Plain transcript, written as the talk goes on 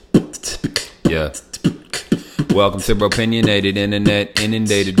Yeah. Welcome to Opinionated, internet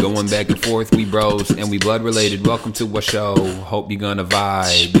inundated, going back and forth. We bros and we blood related. Welcome to our show. Hope you're gonna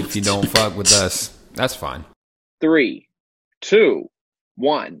vibe. If you don't fuck with us, that's fine. 3, 2,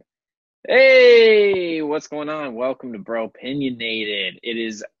 1. Hey, what's going on? Welcome to Bro Opinionated. It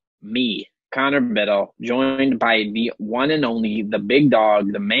is me, Connor Biddle, joined by the one and only, the big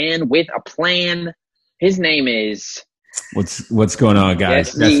dog, the man with a plan. His name is... What's going on,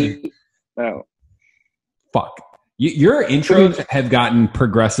 guys? Jesse. Oh. Fuck. Your intros have gotten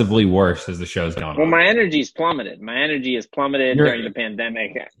progressively worse as the show's gone on. Well, my energy's plummeted. My energy has plummeted during the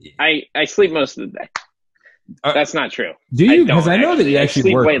pandemic. I sleep most of the day. That's not true. Do you? Because I know that you actually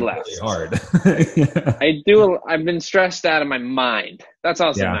sleep work way less. really hard. I do. I've been stressed out of my mind. That's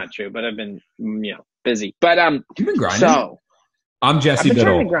also not true, but I've been, busy. But you've been grinding. So I'm Jesse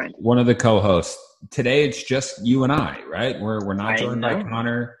Biddle, one of the co-hosts. Today it's just you and I, right? We're not joined by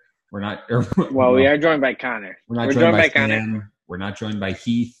Connor. We're not. Well, we are joined by Connor. We're joined by Connor. We're not joined by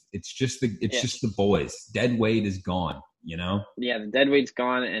Heath. It's just the boys. Dead weight is gone. You know? Yeah, the dead weight's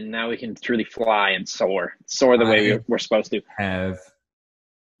gone, and now we can truly fly and soar the way we're supposed to. Have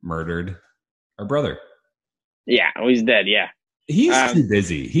murdered our brother. Yeah, he's dead. Yeah, he's too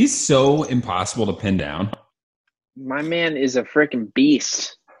busy. He's so impossible to pin down. My man is a freaking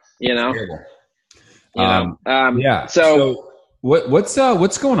beast. You know. Yeah. So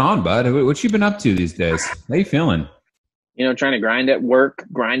what's going on, bud? What you been up to these days? How you feeling? Trying to grind at work,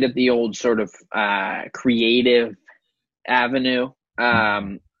 grind at the old sort of creative avenue.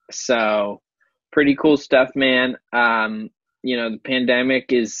 So pretty cool stuff, man. The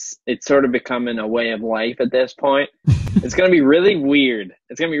pandemic it's sort of becoming a way of life at this point. It's going to be really weird.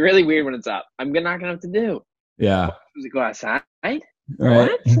 It's going to be really weird when it's up. I'm not going to have to do. Yeah. Go outside? Right.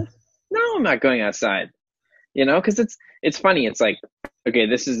 What? No, I'm not going outside. Because it's funny. It's like, okay,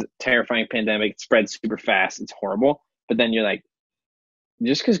 this is a terrifying pandemic. It spreads super fast. It's horrible. But then you're like,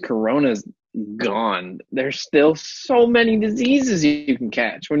 just because Corona's gone, there's still so many diseases you can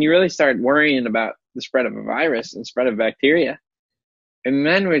catch when you really start worrying about the spread of a virus and spread of bacteria. And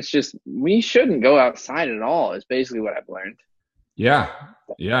then it's just, we shouldn't go outside at all, is basically what I've learned. Yeah.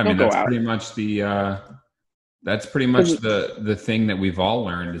 I mean, that's pretty much the thing that we've all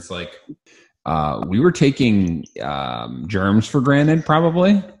learned is like, we were taking germs for granted,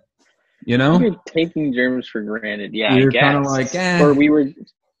 probably. We were taking germs for granted. Yeah, we were I guess. Kind of like, or we were.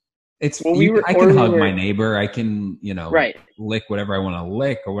 I can hug my neighbor. I can, right. lick whatever I want to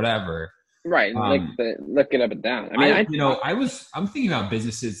lick or whatever. Right, lick it up and down. I mean, I'm thinking about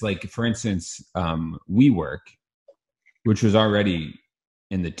businesses like, for instance, WeWork, which was already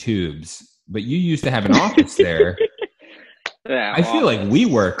in the tubes, but you used to have an office there. Yeah, I feel like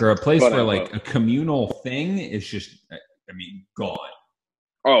WeWork or a place where like a communal thing is just, gone.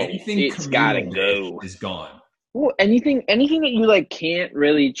 Oh, it's gotta go. Is gone. Well, anything that you like can't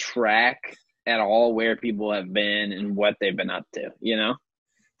really track at all where people have been and what they've been up to.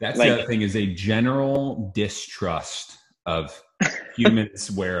 That's the other thing, is a general distrust of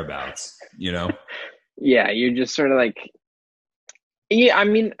humans' whereabouts. Yeah, you're just sort of like. Yeah,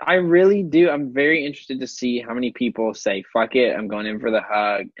 I really do. I'm very interested to see how many people say, fuck it, I'm going in for the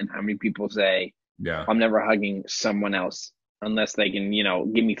hug, and how many people say, yeah, I'm never hugging someone else unless they can,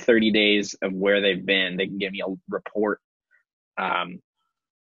 give me 30 days of where they've been. They can give me a report of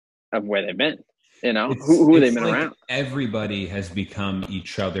where they've been, who they've been around. Everybody has become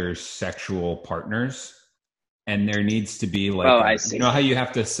each other's sexual partners. And there needs to be like, I see. How you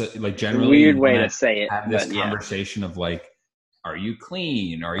have to like generally weird way to say it, have this conversation of like, are you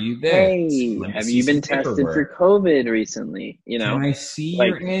clean? Are you this? Hey, have you been tested for COVID recently? Can I see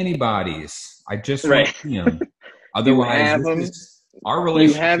your antibodies? I just right. want to see them. Otherwise, our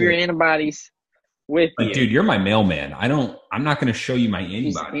relationship. You have your antibodies with you. Dude, you're my mailman. I'm not going to show you my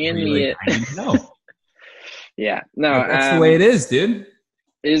antibodies. Just hand me it. I need to know. Yeah. No. That's the way it is, dude.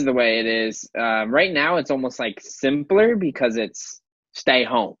 It is the way it is. Right now, it's almost like simpler because it's stay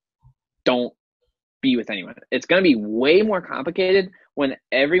home. Don't be with anyone. It's going to be way more complicated when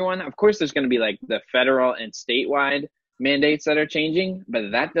everyone, of course, there's going to be like the federal and statewide mandates that are changing, but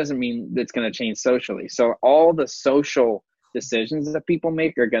that doesn't mean it's going to change socially. So all the social decisions that people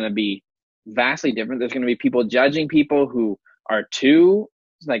make are going to be vastly different. There's going to be people judging people who are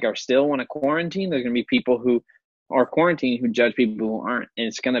still want to quarantine. There's going to be people who are quarantining who judge people who aren't. And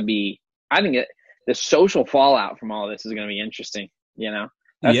it's going to be, I think the social fallout from all of this is going to be interesting.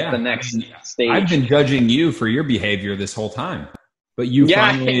 That's the next stage. I've been judging you for your behavior this whole time, but you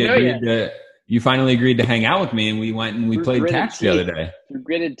finally agreed to hang out with me, and we went and we played catch the other day.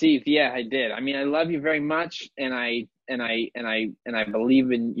 Gritted teeth, yeah, I did. I love you very much, and I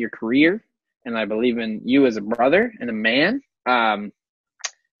believe in your career, and I believe in you as a brother and a man.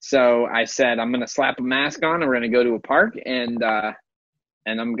 So I said, I'm going to slap a mask on and we're going to go to a park and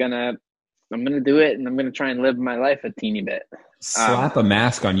I'm going to do it and I'm going to try and live my life a teeny bit. Slap a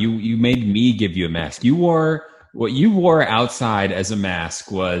mask on. You made me give you a mask. What you wore outside as a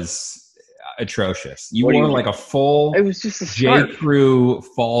mask was atrocious. You wore like a full it was just a scarf. J. Crew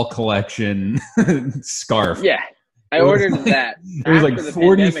fall collection scarf. Yeah. I ordered that. It was like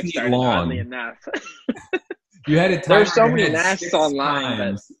 40 feet long. Oddly enough. You had it. There's so many masks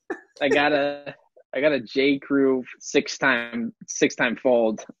online, but I got a J. Crew six time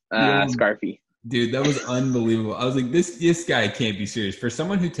fold scarfie. Dude, that was unbelievable. I was like, this guy can't be serious. For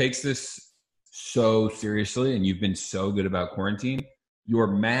someone who takes this so seriously, and you've been so good about quarantine, your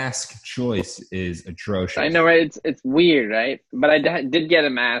mask choice is atrocious. I know, right? It's weird, right? But I did get a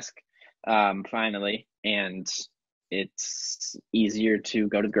mask finally, and it's easier to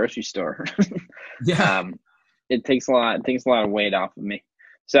go to the grocery store. Yeah. It takes a lot of weight off of me.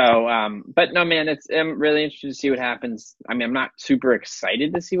 So, but no, man, I'm really interested to see what happens. I mean, I'm not super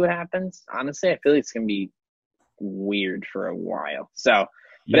excited to see what happens. Honestly, I feel like it's going to be weird for a while. So,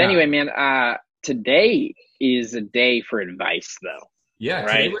 but anyway, man, today is a day for advice though. Yeah.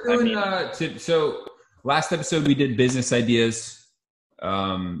 Right. Today we're doing, so last episode we did business ideas,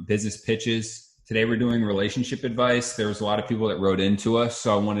 business pitches. Today we're doing relationship advice. There was a lot of people that wrote into us,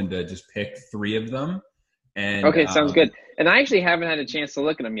 so I wanted to just pick 3 of them. And okay, sounds good. And I actually haven't had a chance to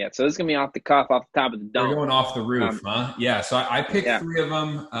look at them yet, so this is gonna be off the cuff, off the top of the dome. We're going off the roof, huh? Yeah. So I picked 3 of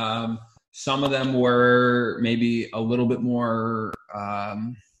them. Some of them were maybe a little bit more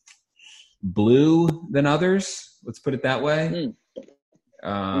blue than others. Let's put it that way.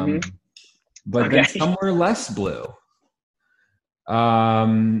 But then some were less blue.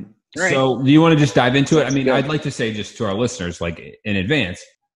 Right. So do you want to just dive into it? I mean, I'd like to say just to our listeners, like in advance,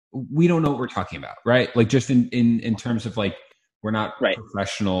 we don't know what we're talking about, right? Like just in terms of like, we're not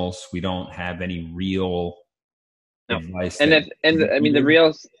professionals. We don't have any real advice. And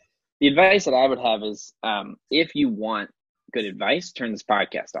the advice that I would have is, if you want good advice, turn this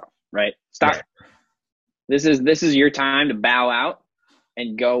podcast off, right? Stop. Right. This is your time to bow out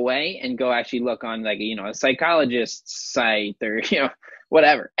and go away and go actually look on like, a psychologist's site or,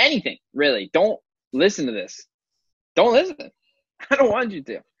 whatever, anything really. Don't listen to this. Don't listen. I don't want you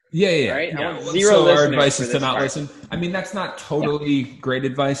to. Yeah. Right? Yeah. I want 0 so our listeners advice is to not part. Listen. I mean, that's not totally great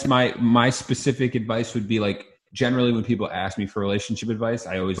advice. My specific advice would be like, generally when people ask me for relationship advice,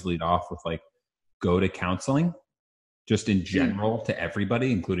 I always lead off with like, go to counseling, just in general to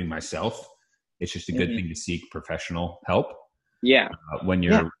everybody, including myself. It's just a good thing to seek professional help. Yeah.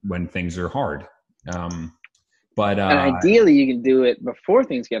 When things are hard. But and ideally you can do it before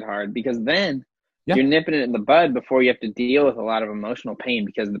things get hard, because then you're nipping it in the bud before you have to deal with a lot of emotional pain,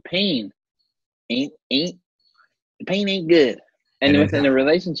 because the pain ain't good. And within a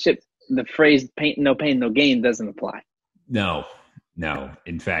relationship, the phrase no pain, no gain doesn't apply. No.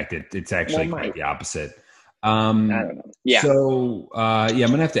 In fact, it's actually quite the opposite. I don't know. Yeah. So, I'm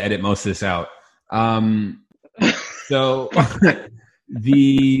going to have to edit most of this out. So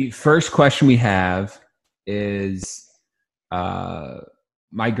the first question we have is,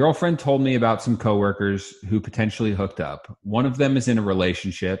 my girlfriend told me about some coworkers who potentially hooked up. One of them is in a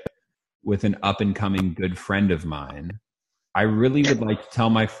relationship with an up-and-coming good friend of mine. I really would like to tell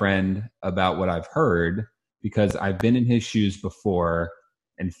my friend about what I've heard, because I've been in his shoes before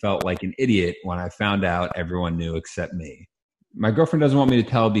and felt like an idiot when I found out everyone knew except me. My girlfriend doesn't want me to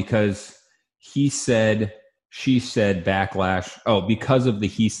tell because he said, she said backlash. Oh, because of the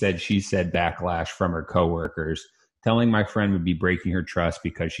he said, she said backlash from her coworkers. Telling my friend would be breaking her trust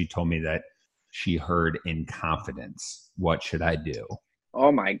because she told me that she heard in confidence. What should I do?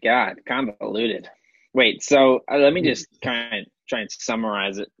 Oh my God, convoluted. Wait, so let me just try and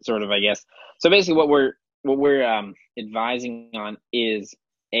summarize it, sort of, I guess. So basically, what we're advising on is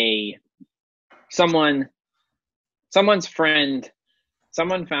someone's friend.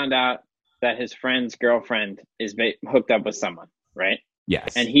 Someone found out that his friend's girlfriend is hooked up with someone, right?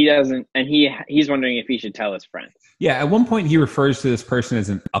 Yes. And he doesn't, and he's wondering if he should tell his friend. Yeah, at one point he refers to this person as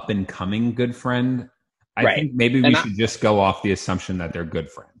an up-and-coming good friend. I think maybe we should just go off the assumption that they're good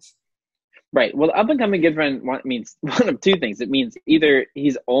friends. Right. Well, up-and-coming good friend means one of 2 things. It means either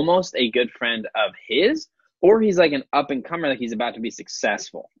he's almost a good friend of his, or he's like an up-and-comer, like he's about to be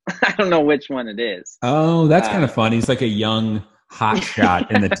successful. I don't know which one it is. Oh, that's kind of fun. He's like a young hot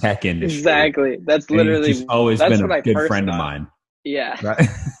shot in the tech industry. Exactly. That's literally just always been a good friend of mine. Yeah. Right?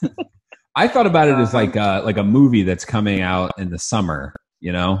 I thought about it as like a movie that's coming out in the summer,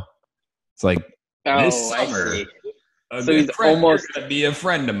 It's like this summer. So he's almost going to be a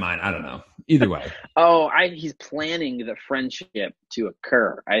friend of mine. I don't know. Either way. Oh, he's planning the friendship to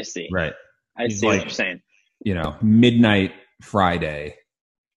occur. I see. Right. I see what you're saying. Midnight Friday,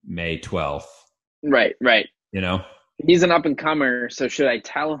 May 12th. Right. He's an up-and-comer, so should I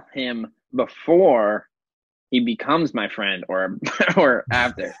tell him before he becomes my friend or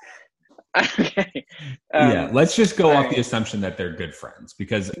after? Okay. Yeah, let's just go off the assumption that they're good friends,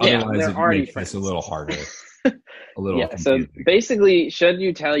 because otherwise it makes this a little harder. So basically, should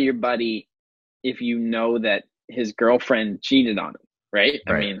you tell your buddy if you know that his girlfriend cheated on him, right?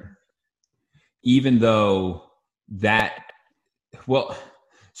 I mean, even though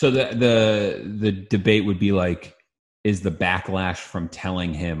so the debate would be like, is the backlash from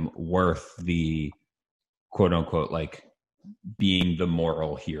telling him worth the quote unquote like being the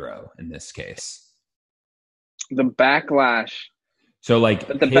moral hero in this case? The backlash. So like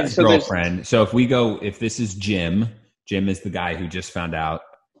his girlfriend. So if this is Jim is the guy who just found out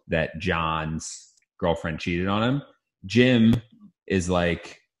that John's girlfriend cheated on him. Jim is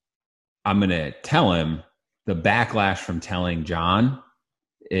like, I'm going to tell him. The backlash from telling John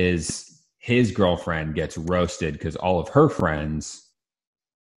is his girlfriend gets roasted because all of her friends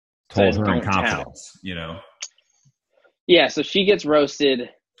told her in confidence, Yeah, so she gets roasted.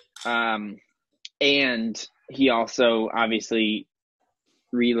 And he also obviously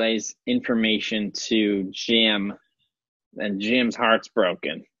relays information to Jim, and Jim's heart's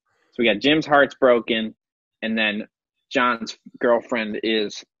broken. So we got Jim's heart's broken, and then John's girlfriend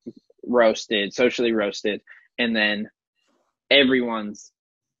is roasted, socially roasted, and then everyone's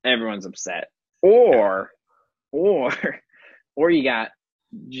upset. Or you got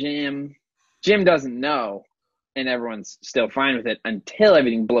Jim doesn't know, and everyone's still fine with it until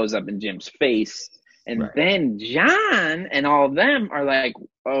everything blows up in Jim's face. And then John and all of them are like,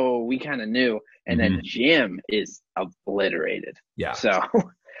 oh, we kind of knew. And then Jim is obliterated. Yeah. So,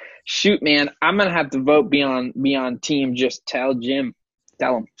 shoot, man, I'm going to have to vote beyond team. Just tell Jim.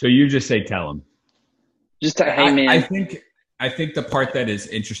 Tell him. So you just say tell him. Just tell, hey, man. I think the part that is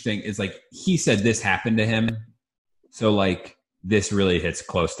interesting is like he said this happened to him. So like this really hits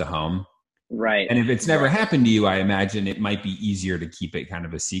close to home. Right. And if it's never happened to you, I imagine it might be easier to keep it kind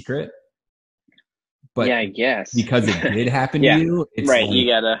of a secret. But yeah, I guess because it did happen to you, it's right.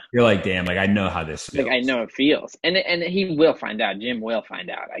 Like, you're like, damn, like I know how this feels. Like I know it feels, and he will find out. Jim will find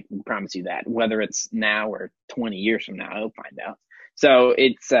out. I can promise you that. Whether it's now or 20 years from now, he'll find out. So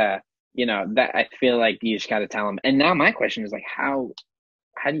it's that I feel like you just got to tell him. And now my question is like, how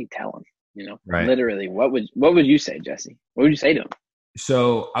do you tell him? Right. Literally, what would you say, Jesse? What would you say to him?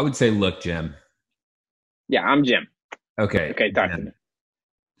 So I would say, look, Jim. Yeah, I'm Jim. Okay, talk to me.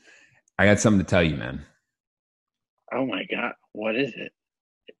 I got something to tell you, man. Oh my God. What is it?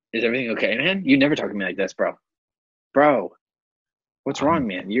 Is everything okay, man? You never talk to me like this, bro. Bro, what's wrong,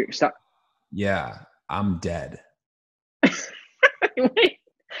 man? You stop. Yeah, I'm dead. Wait,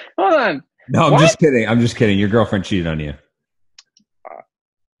 hold on. No, I'm just kidding. Your girlfriend cheated on you.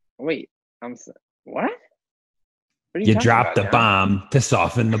 Wait, what? You dropped the bomb to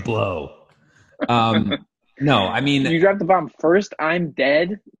soften the blow. No, I mean... You dropped the bomb first, I'm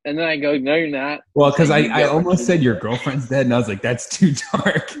dead, and then I go, no, you're not. Well, because I almost said your girlfriend's dead, and I was like, that's too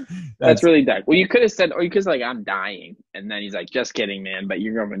dark. That's really dark. Well, you could have said, like, I'm dying, and then he's like, just kidding, man, but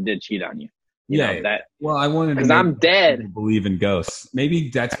your girlfriend did cheat on you. Well, I wanted to... Because I'm dead. Believe in ghosts.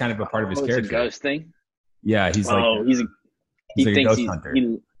 Maybe that's kind of a part of his character. It's a ghost thing? Yeah, he's like... He thinks a ghost hunter.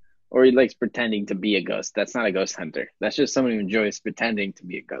 Or he likes pretending to be a ghost. That's not a ghost hunter. That's just someone who enjoys pretending to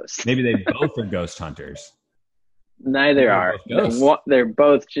be a ghost. Maybe they both are ghost hunters. Neither are. They're both they're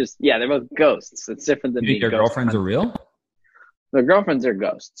both ghosts. It's different than being their girlfriends are real? Their girlfriends are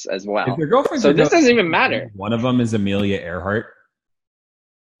ghosts as well. If their girlfriends so this doesn't even matter. One of them is Amelia Earhart.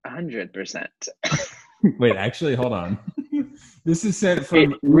 100%. Wait, actually, hold on. This is sent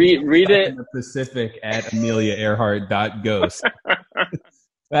from read it in the Pacific at ameliaearhart.ghost.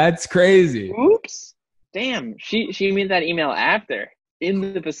 That's crazy. Oops. Damn. She made that email after.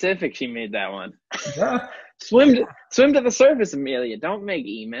 In the Pacific, she made that one. Yeah. Swim to the surface, Amelia. Don't make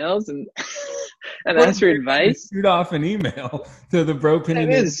emails and ask for advice. Shoot off an email to the Bro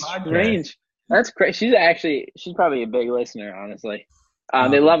Opinion That is podcast. Strange. That's crazy. She's probably a big listener, honestly.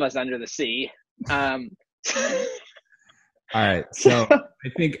 They love us under the sea. All right. So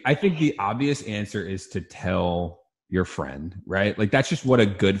I think the obvious answer is to tell your friend, right? Like that's just what a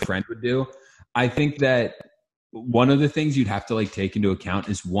good friend would do. I think that one of the things you'd have to like take into account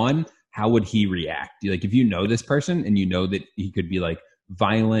is one, how would he react? Like if you know this person and you know that he could be like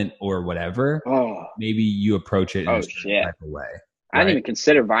violent or whatever, maybe you approach it in a certain type of way. Right? I didn't even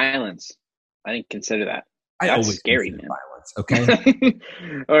consider violence. I didn't consider that. I That's always scary, consider man. violence.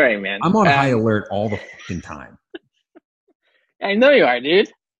 Okay. All right, man. I'm on high alert all the fucking time. I know you are,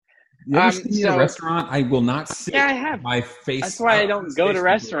 dude. You ever see me in a So restaurant? I will not sit. yeah, I have. My face. That's why I don't always go face to the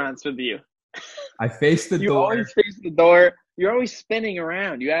restaurants with you. door. I face the You door. always face the door. You're always spinning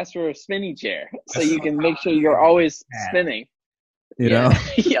around. You ask for a spinny chair, so That's you can make sure you're always spinning. You know?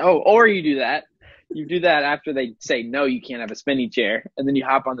 Oh, or you do that. You do that after they say no, you can't have a spinny chair, and then you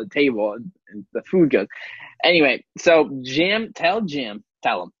hop on the table and the food goes. Anyway, so tell him,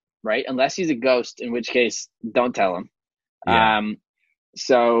 right? Unless he's a ghost, in which case, don't tell him. Yeah.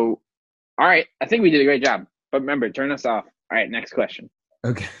 So, all right, I think we did a great job. But remember, turn us off. All right, next question.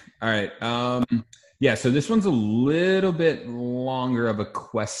 Okay. All right. Yeah. So this one's a little bit longer of a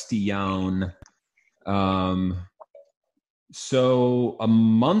question. So a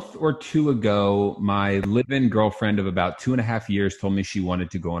month or two ago, my live-in girlfriend of about 2.5 years told me she wanted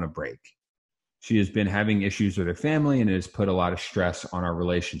to go on a break. She has been having issues with her family and it has put a lot of stress on our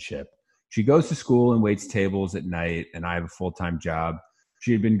relationship. She goes to school and waits tables at night, and I have a full-time job.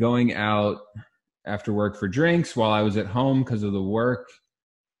 She had been going out after work for drinks while I was at home because of work.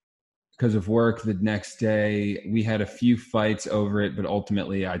 The next day, we had a few fights over it, but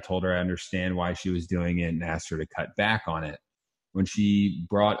ultimately I told her I understand why she was doing it and asked her to cut back on it. When she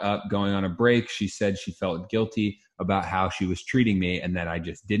brought up going on a break, she said she felt guilty about how she was treating me and that I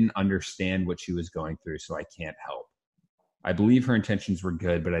just didn't understand what she was going through, so I can't help. I believe her intentions were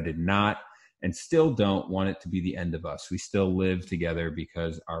good, but I did not and still don't want it to be the end of us. We still live together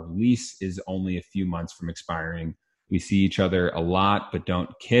because our lease is only a few months from expiring. We see each other a lot, but don't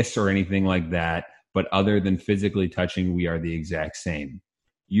kiss or anything like that. But other than physically touching, we are the exact same.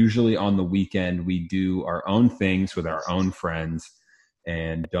 Usually on the weekend, we do our own things with our own friends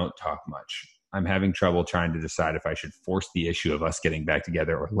and don't talk much. I'm having trouble trying to decide if I should force the issue of us getting back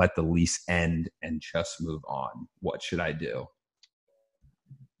together or let the lease end and just move on. What should I do?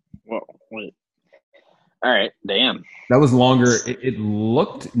 Well, wait. All right, damn. That was longer. It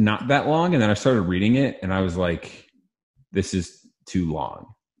looked not that long, and then I started reading it, and I was like, this is too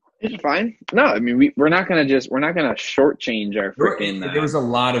long. It's fine. No, I mean we're not gonna shortchange our freaking. There was a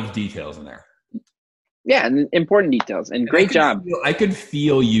lot of details in there. Yeah, and important details, and great job. I could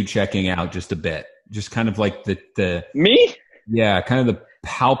feel you checking out just a bit, just kind of like the me. Yeah, kind of the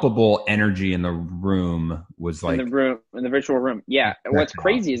palpable energy in the room was like in the virtual room. Yeah, what's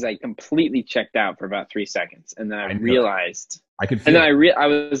crazy is I completely checked out for about 3 seconds, and then I realized I could feel. And then I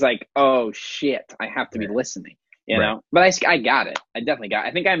was like, oh shit, I have to be listening. You know, but I got it. I definitely got it.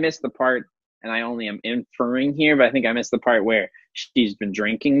 I think I missed the part, and I only am inferring here, but I think I missed the part where she's been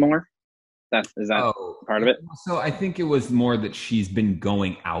drinking more. Is that part of it? So I think it was more that she's been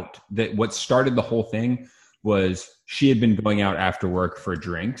going out. That what started the whole thing was she had been going out after work for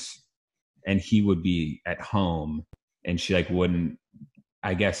drinks, and he would be at home, and she like wouldn't,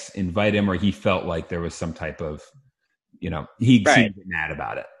 I guess, invite him, or he felt like there was some type of, he seemed mad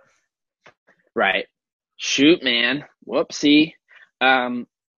about it. Right. Shoot, man. Whoopsie.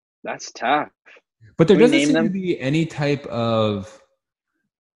 That's tough. But there doesn't seem to be any type of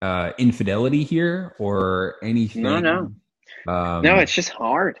infidelity here or anything. No, it's just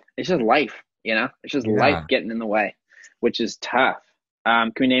hard. It's just life, It's just life getting in the way, which is tough.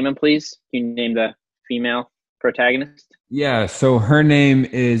 Can we name him, please? Can you name the female protagonist? Yeah, so her name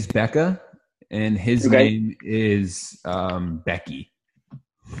is Becca, and his name is Becky.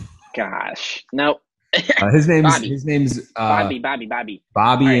 Gosh, no. His name's Bobby and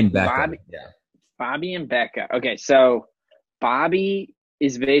Becca. Bobby and Becca. Okay, so Bobby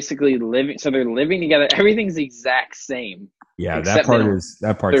is basically living. So they're living together. Everything's the exact same. Yeah, that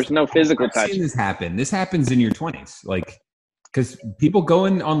part. There's no physical touch. I've seen this happen. This happens in your 20s, because people go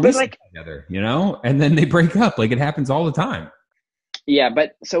in on leases together, and then they break up. It happens all the time. Yeah,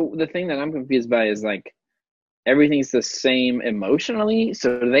 but so the thing that I'm confused by is everything's the same emotionally.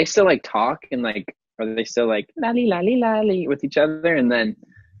 So do they still talk and are they still lolly lolly lolly with each other? And then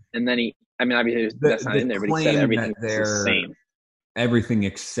he. I mean, obviously that's not in there, but he said everything's the same. Everything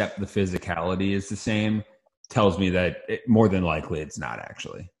except the physicality is the same. Tells me that more than likely it's not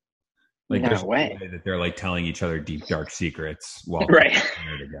actually. There's no way that they're telling each other deep dark secrets while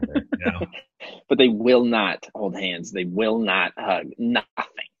they're together. But they will not hold hands. They will not hug. Nothing.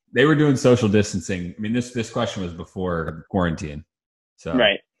 They were doing social distancing. I mean, this question was before quarantine. So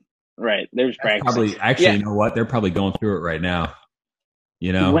right. There's practicing. You know what? They're probably going through it right now.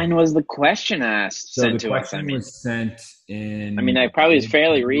 When was the question asked? So the question was sent in. I mean, I probably was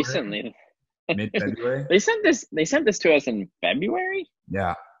fairly recently. Mid-February. They sent this to us in February.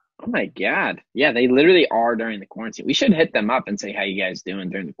 Yeah. Oh my God. Yeah, they literally are during the quarantine. We should hit them up and say how you guys doing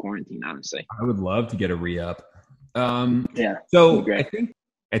during the quarantine, honestly. I would love to get a re-up. Yeah, that'd be So I great. think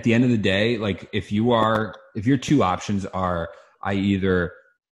at the end of the day, like if your two options are, I either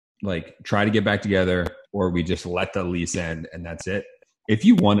like try to get back together or we just let the lease end and that's it. If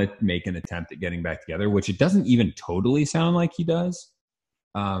you want to make an attempt at getting back together, which it doesn't even totally sound like he does,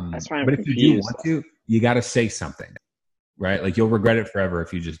 That's why I'm but if you do confused. want to, you got to say something, right? Like you'll regret it forever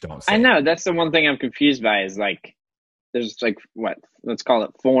if you just don't I say it. know that's the one thing I'm confused by is like there's like what, let's call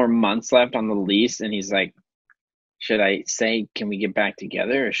it 4 months left on the lease, and he's like, should I say can we get back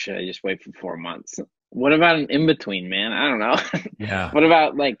together or should I just wait for 4 months? What about an in between, man? I don't know. Yeah. What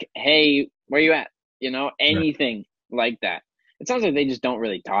about like, hey, where you at? Right. Anything like that. It sounds like they just don't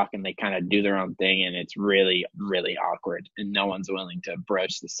really talk and they kind of do their own thing, and it's really, really awkward, and no one's willing to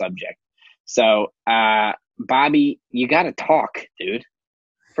broach the subject. So, Bobby, you got to talk, dude.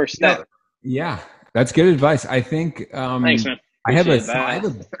 First step. Yeah, that's good advice. I think Thanks, man. I have Appreciate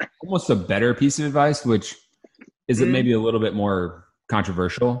that. almost a better piece of advice, which is it Mm, maybe a little bit more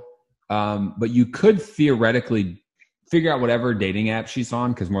controversial. But you could theoretically figure out whatever dating app she's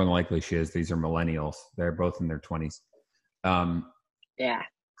on, because more than likely she is. These are millennials; they're both in their 20s. Um, yeah.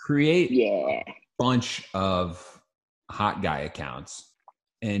 Create Yeah. bunch of hot guy accounts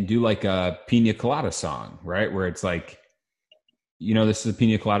and do like a pina colada song, right? Where it's like, this is a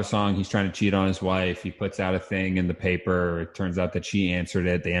pina colada song. He's trying to cheat on his wife. He puts out a thing in the paper. It turns out that she answered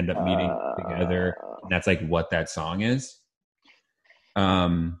it. They end up meeting together. And that's like what that song is.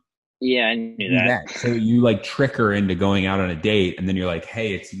 Yeah, I knew Do that. that. So you like trick her into going out on a date. And then you're like,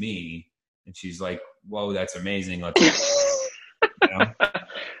 hey, it's me. And she's like, whoa, that's amazing. Let's, you know?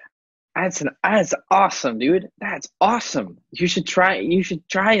 That's awesome, dude. That's awesome. You should try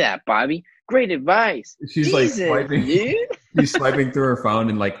that, Bobby. Great advice. She's like Jesus, swiping. dude. She's swiping through her phone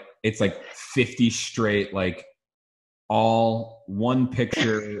and like it's like 50 straight, like all one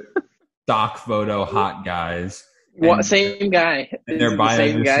picture stock photo hot guys. What, same guy. And Is their it the bio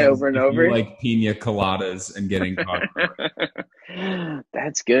same just guy says over and if you over? like pina coladas and getting caught.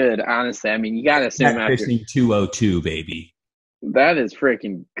 That's good, honestly. I mean, you gotta assume after Catfishing 202, baby. that is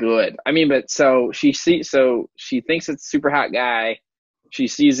freaking good. I mean, but so she thinks it's super hot guy. She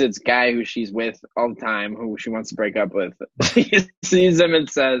sees it's guy who she's with all the time, who she wants to break up with. She sees him and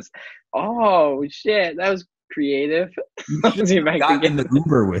says, "Oh shit, that was creative." You Let's should get have back gotten in together. the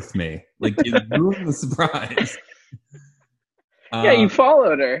Uber with me. Like you ruined the surprise. Yeah, you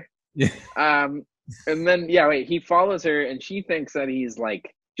followed her. Yeah. And then wait, he follows her, and she thinks that he's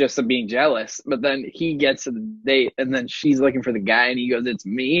like just being jealous. But then he gets to the date, and then she's looking for the guy, and he goes, "It's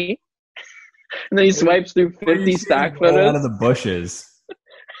me." And then he swipes through What are you 50 seeing stock roll out of photos. the bushes?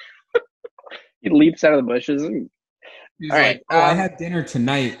 He leaps out of the bushes. All He's right. like, "Oh, I had dinner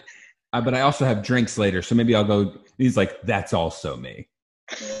tonight, but I also have drinks later, so maybe I'll go." He's like, "That's also me."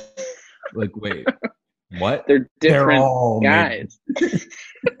 Like, wait, what? They're different all guys. Me.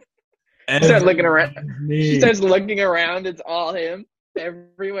 Start looking around. Me. She starts looking around. It's all him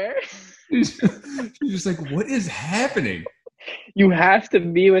everywhere. She's just like, what is happening? You have to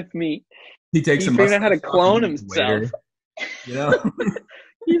be with me. He takes He a figured out how to mustache off clone and he's a himself. waiter, you know?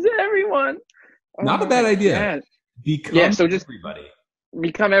 He's everyone. Oh Not a bad my idea. God. Become So just everybody.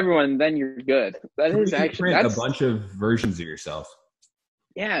 become everyone, then you're good. That is actually Print a bunch of versions of yourself.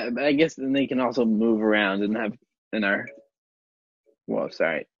 yeah. But I guess then they can also move around and have in our. Whoa,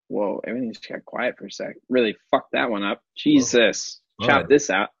 sorry. Whoa, everything just got quiet for a sec. Really fucked that one up. Jesus, chop this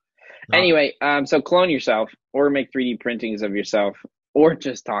out. Anyway, so clone yourself, or make 3D printings of yourself, or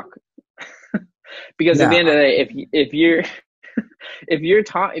just talk. Because at the end of the day, if you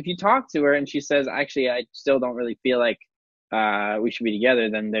talk to her and she says, actually, I still don't really feel like we should be together,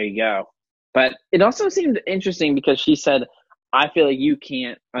 then there you go. But it also seemed interesting because she said, I feel like you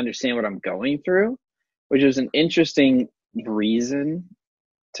can't understand what I'm going through, which was an interesting reason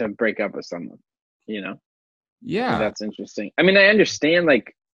to break up with someone, Yeah. That's interesting. I mean, I understand,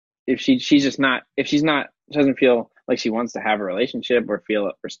 like, if she's not, doesn't feel like she wants to have a relationship or feel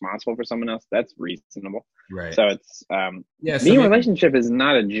responsible for someone else, that's reasonable. Right. So it's being in a relationship is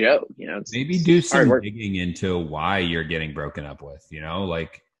not a joke, maybe do some digging into why you're getting broken up with,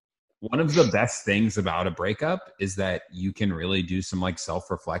 like one of the best things about a breakup is that you can really do some like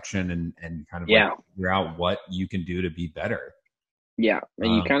self-reflection and kind of like figure out what you can do to be better. Yeah,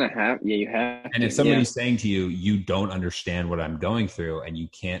 and you kind of have. Yeah, you have. And if somebody's saying to you, "You don't understand what I'm going through, and you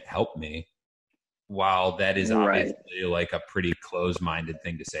can't help me," while that is obviously like a pretty closed-minded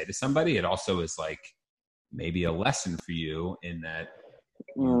thing to say to somebody, it also is like maybe a lesson for you in that.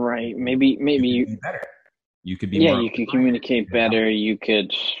 Right. Maybe you could be better. You could be you could communicate better. You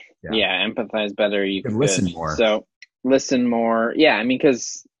could Yeah, empathize better. You can can listen more. So listen more. Yeah, I mean,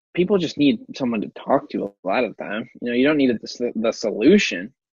 because people just need someone to talk to a lot of the time. You don't need the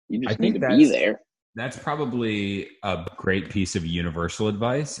solution. You just need to be there. That's probably a great piece of universal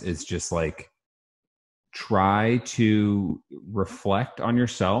advice. Is just like try to reflect on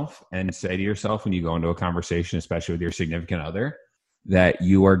yourself and say to yourself when you go into a conversation, especially with your significant other, that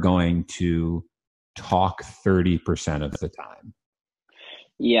you are going to talk 30% of the time.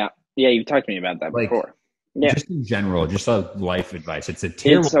 Yeah. Yeah, you've talked to me about that before. Yeah. Just in general, just a life advice. It's a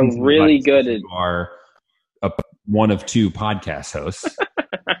terrible. It's a really good. You are one of two podcast hosts.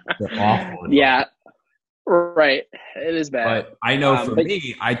 They're awful. Yeah. Right. It is bad. But I know for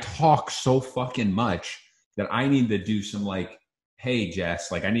me, I talk so fucking much that I need to do some like, hey,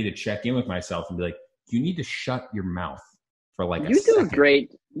 Jess, like I need to check in with myself and be like, you need to shut your mouth for like a second.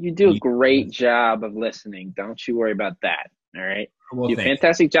 You do a great job of listening. Don't you worry about that. All right. Well, you do a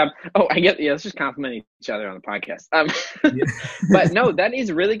fantastic job. Oh, let's just compliment each other on the podcast. But no, that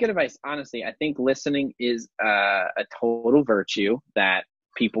is really good advice. Honestly, I think listening is a total virtue that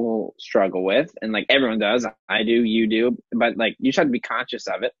people struggle with, and like everyone does. I do, you do, but like you just have to be conscious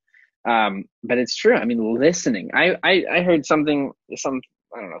of it. But it's true. I mean, listening. I heard some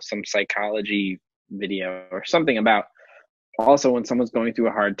psychology video or something about also when someone's going through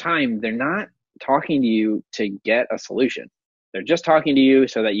a hard time, they're not talking to you to get a solution. They're just talking to you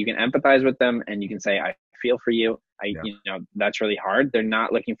so that you can empathize with them and you can say, I feel for you. That's really hard. They're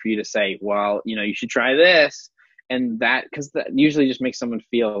not looking for you to say, well, you should try this. And because that usually just makes someone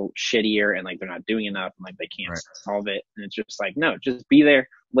feel shittier and like they're not doing enough and like they can't solve it. And it's just like, no, just be there,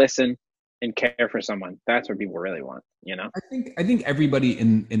 listen, and care for someone. That's what people really want, I think everybody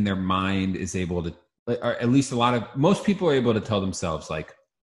in their mind is able to, or at least most people are able to tell themselves like,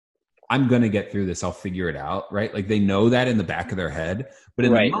 I'm going to get through this. I'll figure it out. Right. Like they know that in the back of their head, but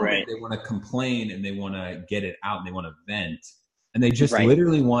in the moment they want to complain and they want to get it out and they want to vent and they just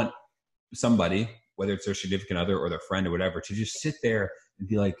literally want somebody, whether it's their significant other or their friend or whatever, to just sit there and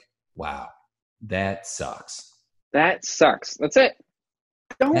be like, wow, that sucks. That sucks. That's it.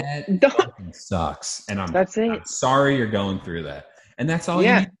 Don't sucks. And I'm sorry you're going through that. And that's all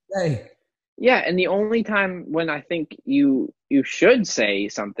you need to say. Yeah. And the only time when I think you should say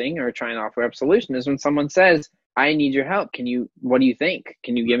something or try and offer up a solution is when someone says, I need your help. What do you think?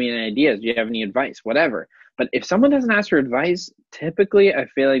 Can you give me any ideas? Do you have any advice? Whatever. But if someone doesn't ask for advice, typically I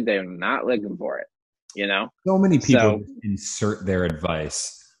feel like they're not looking for it. So many people insert their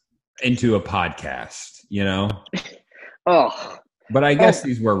advice into a podcast, Oh, but I guess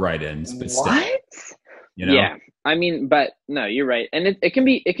these were write-ins. But what? Still, Yeah, I mean, but no, you're right, and it can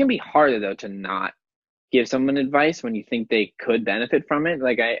be harder though to not give someone advice when you think they could benefit from it.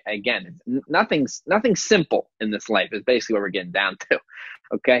 Like nothing's simple in this life is basically what we're getting down to.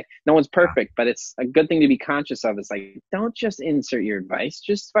 Okay, no one's perfect, but it's a good thing to be conscious of. It's like don't just insert your advice,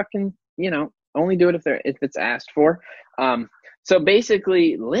 just fucking only do it if it's asked for. So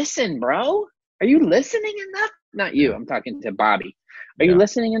basically, listen, bro. Are you listening enough? Not you. I'm talking to Bobby. Are you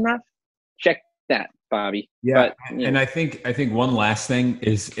listening enough? Check that, Bobby. Yeah, and I think one last thing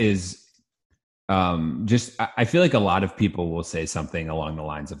is just I feel like a lot of people will say something along the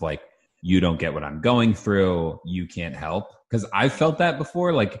lines of like, you don't get what I'm going through. You can't help. Because I've felt that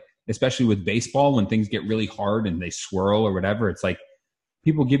before, like especially with baseball when things get really hard and they swirl or whatever. It's like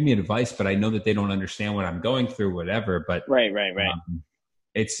people give me advice, but I know that they don't understand what I'm going through, whatever. But right.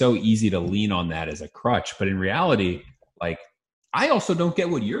 It's so easy to lean on that as a crutch. But in reality, like I also don't get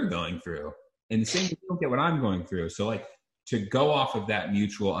what you're going through. And the same, you don't get what I'm going through. So like to go off of that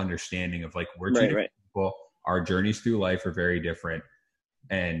mutual understanding of like, we're two different people, our journeys through life are very different.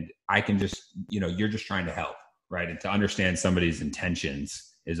 And I can just, you're just trying to help. Right. And to understand somebody's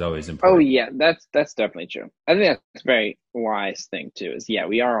intentions is always important. Oh yeah. That's definitely true. I think that's a very wise thing too, is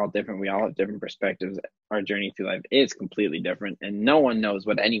we are all different. We all have different perspectives. Our journey through life is completely different and no one knows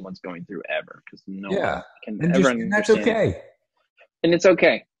what anyone's going through ever because no one can ever understand. And that's okay. And it's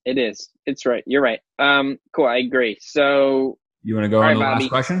okay. It is. It's right. You're right. Cool. I agree. So you want to go on the last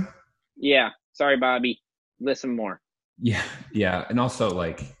question? Yeah. Sorry, Bobby. Listen more. Yeah. Yeah. And also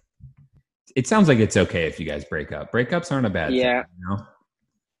like, it sounds like it's okay if you guys break up. Breakups aren't a bad thing.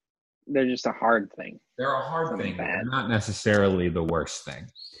 They're just a hard thing. They're a hard thing. They're not necessarily the worst thing.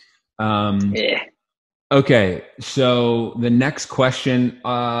 Okay. So the next question,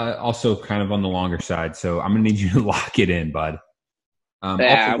 also kind of on the longer side. So I'm going to need you to lock it in, bud. Also,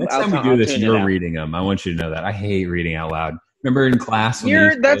 next time we do this, you're reading them. I want you to know that. I hate reading out loud. Remember in class?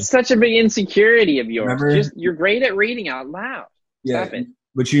 That's such a big insecurity of yours. You're great at reading out loud. Yeah. Stop it.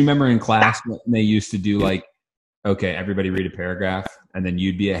 But you remember in class when they used to do like Okay, everybody read a paragraph, and then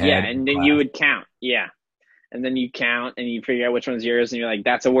you'd be Yeah, ahead in and then you class. would count. Yeah. And then you count and you figure out which one's yours, and you're like,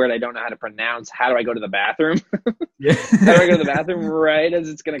 that's a word I don't know how to pronounce. How do I go to the bathroom? Yeah. How do I go to the bathroom right as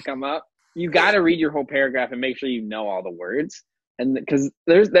it's gonna come up? You got to read your whole paragraph and make sure you know all the words. And because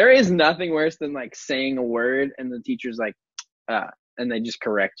there is nothing worse than like saying a word and the teacher's like, and they just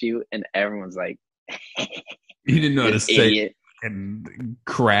correct you, and everyone's like, You didn't know how to this say idiot. and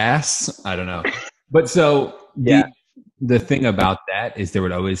crass. I don't know. But so Yeah. the thing about that is there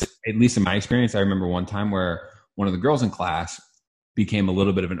would always, at least in my experience, I remember one time where one of the girls in class became a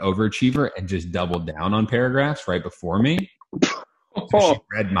little bit of an overachiever and just doubled down on paragraphs right before me. So she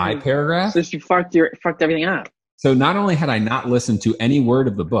read my paragraph. So she fucked everything up. So not only had I not listened to any word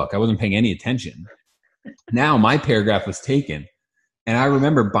of the book, I wasn't paying any attention. Now my paragraph was taken. And I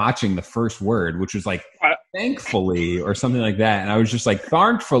remember botching the first word, which was like, thankfully, or something like that. And I was just like,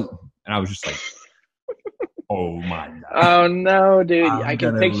 thankful. And I was just like, oh my God. Oh no, dude. I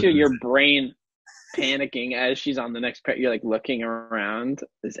can picture lose your it. brain panicking as she's on the next page. You're like looking around.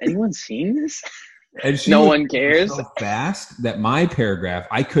 Is anyone seeing this? And she No was one cares. so fast that my paragraph,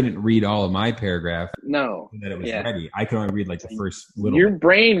 I couldn't read all of my paragraph No. so that it was Yeah. ready. I could only read like the first little Your bit.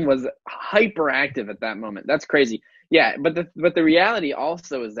 brain was hyperactive at that moment. That's crazy. Yeah, but the reality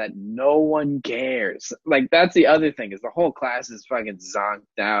also is that no one cares. Like that's the other thing is the whole class is fucking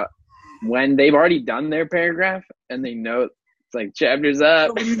zonked out when they've already done their paragraph and they know it's like chapters up.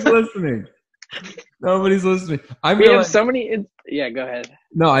 Nobody's listening. Nobody's listening. I We have realize, so many. Yeah, go ahead.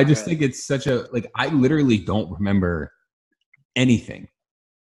 no, I Go just ahead. think it's such a, like, I literally don't remember anything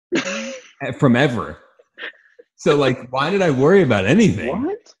from ever. So, like, why did I worry about anything?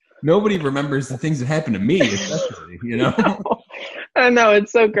 What? Nobody remembers the things that happened to me, especially, you know? I know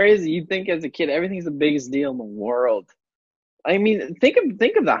it's so crazy. You think as a kid everything's the biggest deal in the world. I mean, think of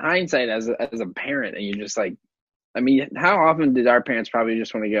the hindsight as a parent, and you're just like, I mean, how often did our parents probably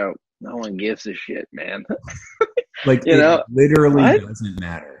just want to go, no one gives a shit, man. Like, You it know literally what? doesn't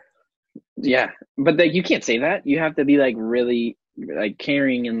matter. Yeah, but like you can't say that. You have to be like really like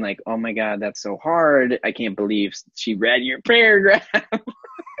caring and like, oh my God, that's so hard. I can't believe she read your paragraph.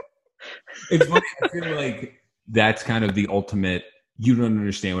 It's funny. I feel like that's kind of the ultimate, you don't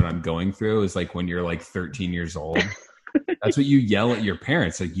understand what I'm going through, is like when you're like 13 years old. That's what you yell at your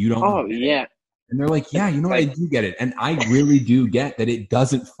parents. Like, you don't Oh get it. yeah, And they're like, yeah, you know what? I like do get it. And I really do get that it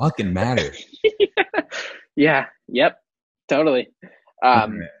doesn't fucking matter. yeah, yep, totally.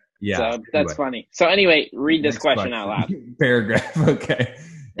 Okay. Yeah. So Anyway, that's funny. So anyway, read this next question out loud. Paragraph. Okay.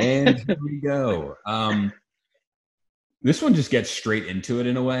 And here we go. This one just gets straight into it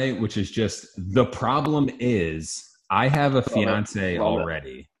in a way, which is just, the problem is I have a fiance Love it.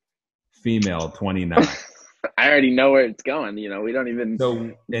 already. Female, 29. I already know where it's going. You know, we don't even So,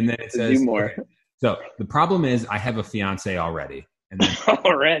 and then it says, do more okay, so the problem is I have a fiance already. And then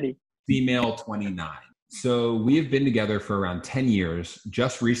already. female, 29. So we have been together for around 10 years,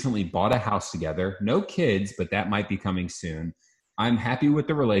 just recently bought a house together. No kids, but that might be coming soon. I'm happy with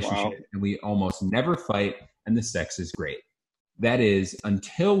the relationship, Wow. and we almost never fight, and the sex is great. That is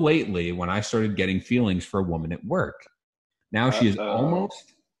until lately when I started getting feelings for a woman at work. Now she is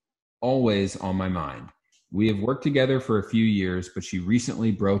almost always on my mind. We have worked together for a few years, but she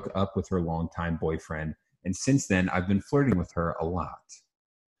recently broke up with her longtime boyfriend, and since then I've been flirting with her a lot.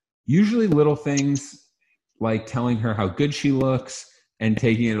 Usually little things like telling her how good she looks and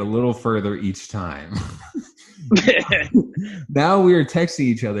taking it a little further each time. Now we are texting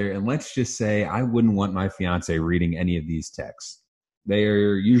each other, and let's just say I wouldn't want my fiance reading any of these texts. They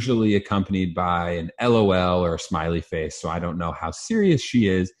are usually accompanied by an LOL or a smiley face, so I don't know how serious she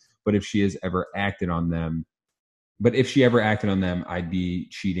is, but if she ever acted on them, I'd be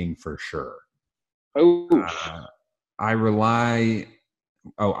cheating for sure. Oh, I realize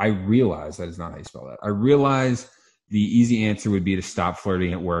that is not how you spell that. I realize the easy answer would be to stop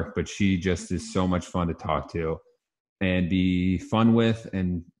flirting at work, but she just is so much fun to talk to and be fun with,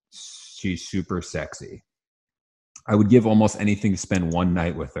 and she's super sexy. I would give almost anything to spend one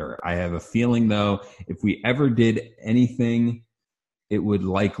night with her. I have a feeling, though, if we ever did anything, it would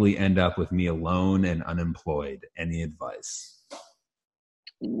likely end up with me alone and unemployed. Any advice?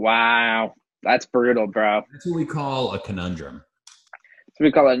 wow. That's brutal, bro. That's what we call a conundrum. That's what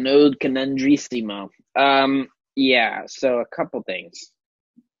we call a node conundrissimo. Yeah, so a couple things.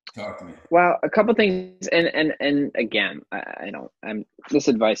 Talk to me. Well, a couple things, and again, this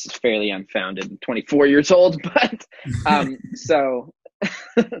advice is fairly unfounded. I'm 24 years old, but so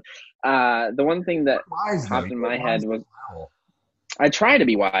the one thing that popped in my head was, I try to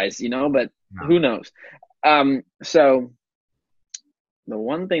be wise, but who knows? So the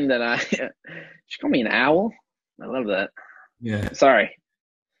one thing that she called me an owl. I love that. Yeah. Sorry.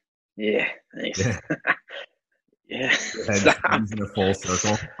 Yeah. Nice. Yeah. Yeah. Your head Stop. spins in a full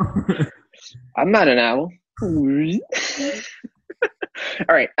circle. I'm not an owl. All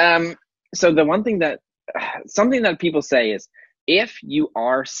right. So the one thing that something that people say is if you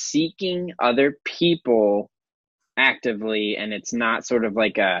are seeking other people actively and it's not sort of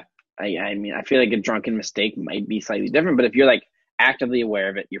like I mean, I feel like a drunken mistake might be slightly different, but if you're like actively aware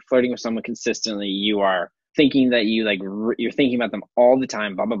of it, you're flirting with someone consistently, you are thinking that you like, you're thinking about them all the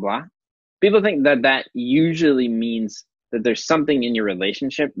time, blah, blah, blah. People think that that usually means that there's something in your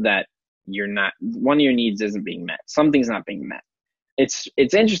relationship that you're not, one of your needs isn't being met. Something's not being met. It's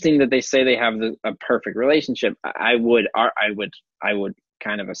interesting that they say they have a perfect relationship. I would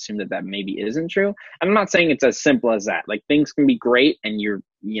kind of assume that that maybe isn't true. And I'm not saying it's as simple as that. Like things can be great, and you're,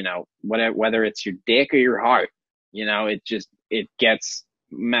 you know, whether it's your dick or your heart, you know, it gets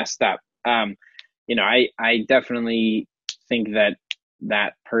messed up. You know, I definitely think that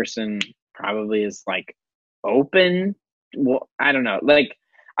that person probably is like open. Well, I don't know. Like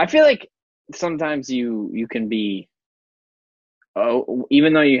I feel like sometimes you can be, oh,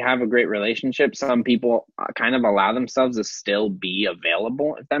 even though you have a great relationship, some people kind of allow themselves to still be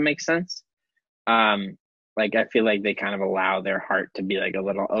available, if that makes sense. Like I feel like they kind of allow their heart to be like a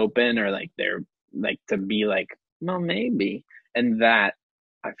little open, or like they're like to be like, well, maybe. And that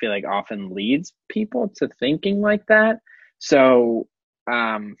I feel like often leads people to thinking like that. So,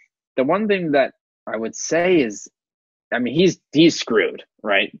 the one thing that I would say is, I mean, he's screwed,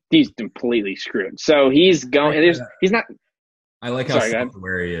 right? He's completely screwed. So he's going. He's not. I like how Sorry, go ahead.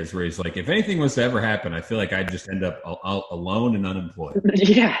 self-aware he is, where he's like, if anything was to ever happen, I feel like I'd just end up alone and unemployed.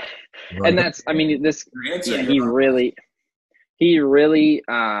 Yeah. Like, And that's, I mean, this, your answer, yeah, you're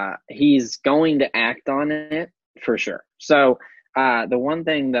he's going to act on it for sure. So, the one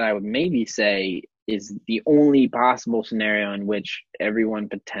thing that I would maybe say is the only possible scenario in which everyone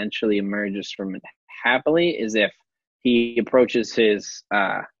potentially emerges from it happily is if he approaches his,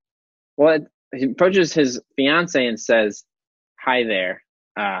 he approaches his fiance and says, "Hi there.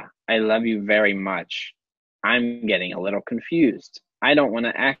 I love you very much. I'm getting a little confused. I don't want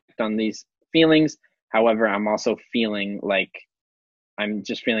to act on these feelings. However, I'm also feeling like I'm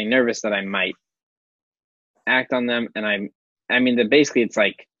just feeling nervous that I might act on them." And I mean, that basically it's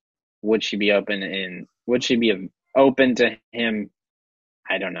like, would she be open to him?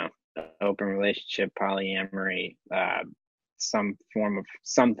 I don't know, open relationship, polyamory, some form of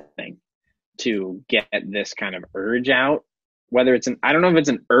something to get this kind of urge out. Whether it's I don't know if it's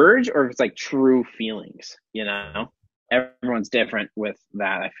an urge or if it's like true feelings, you know? Everyone's different with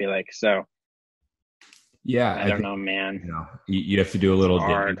that, I feel like. So yeah, I I don't think, know, man. you know, you have to do a It's little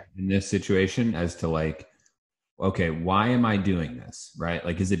digging hard. in this situation as to like, okay, why am I doing this? Right?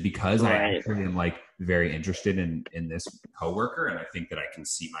 Like, is it because I Right. actually am like very interested in this coworker and I think that I can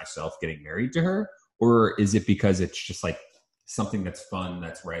see myself getting married to her? Or is it because it's just like something that's fun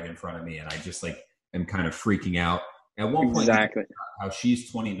that's right in front of me and I just like am kind of freaking out? At one point, he talked Exactly. about how she's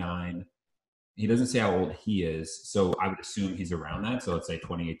 29. He doesn't say how old he is. So I would assume he's around that. So let's say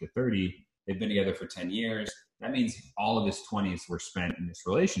 28 to 30. They've been together for 10 years. That means all of his 20s were spent in this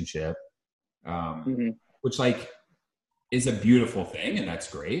relationship, Hmm. which like is a beautiful thing, and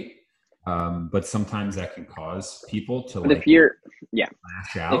that's great. But sometimes that can cause people to But if like you're, yeah,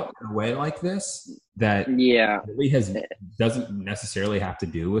 lash if, out in a way like this that yeah, really doesn't necessarily have to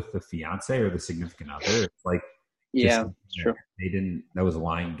do with the fiance or the significant other. It's like just yeah, something it's that true. that was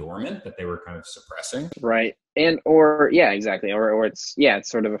lying dormant that they were kind of suppressing. Right. And, or, yeah, exactly. Or it's, yeah, it's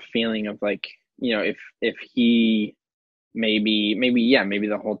sort of a feeling of like, you know, if he maybe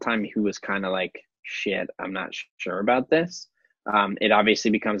the whole time he was kind of like, shit, I'm not sure about this. It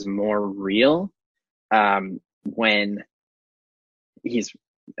obviously becomes more real, when he's,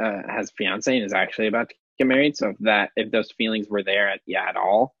 has a fiance and is actually about to get married. So if those feelings were there at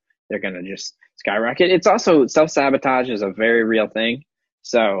all, they're gonna just skyrocket. It's also self-sabotage is a very real thing.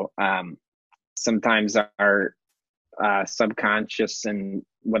 So, sometimes our, subconscious and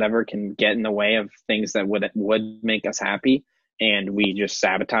whatever can get in the way of things that would make us happy, and we just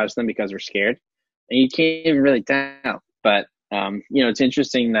sabotage them because we're scared, and you can't even really tell. But, you know, it's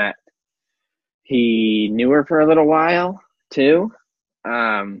interesting that he knew her for a little while too.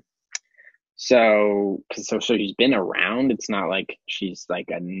 Um, so she's been around. It's not like she's like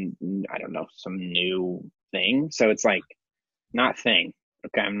I don't know, some new thing. So it's like not thing.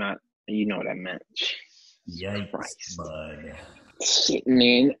 Okay, I'm not. You know what I meant. Jesus Yikes, Christ. bud. Shit,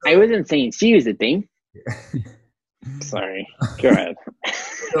 man. I wasn't saying she was a thing. Sorry. Go ahead.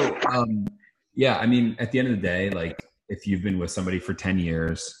 So, yeah, I mean, at the end of the day, like if you've been with somebody for 10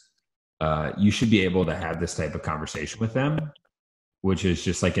 years, you should be able to have this type of conversation with them, which is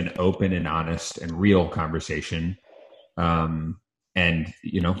just like an open and honest and real conversation. And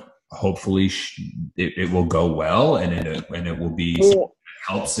hopefully it will go well, and it will be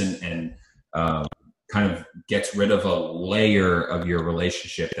helps and kind of gets rid of a layer of your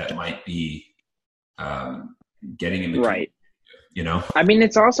relationship that might be getting in the right. you know. I mean,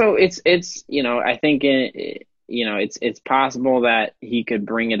 it's also I think it's possible that he could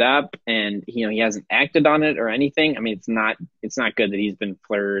bring it up, and he hasn't acted on it or anything. I mean, it's not good that he's been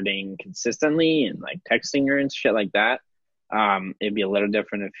flirting consistently and like texting her and shit like that. It'd be a little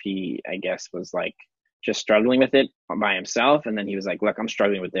different if he, I guess, was like just struggling with it by himself, and then he was like, look, I'm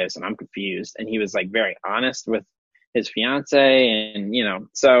struggling with this and I'm confused, and he was like very honest with his fiance, and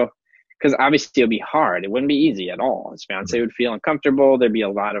so because obviously it would be hard. It wouldn't be easy at all. His fiance would feel uncomfortable. There'd be a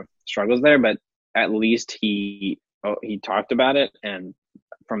lot of struggles there, but at least he talked about it, and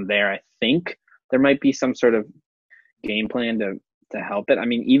from there, I think there might be some sort of game plan to help it. I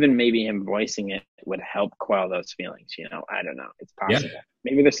mean, even maybe him voicing it would help quell those feelings. I don't know. It's possible. Yeah.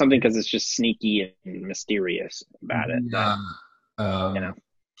 Maybe there's something because it's just sneaky and mysterious about it.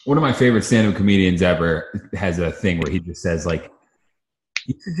 One of my favorite stand-up comedians ever has a thing where he just says, like,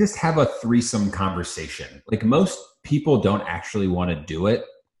 you should just have a threesome conversation. Like, most people don't actually want to do it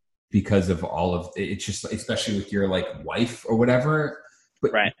because of all of it's just, especially with your like wife or whatever.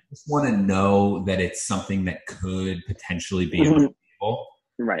 But right. You just want to know that it's something that could potentially be available.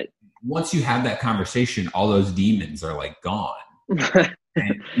 Right. Once you have that conversation, all those demons are like gone.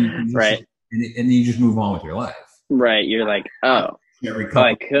 And just, right. And you just move on with your life. Right. You're like, oh,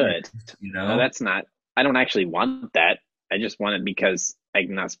 I could. No, that's not. I don't actually want that. I just want it because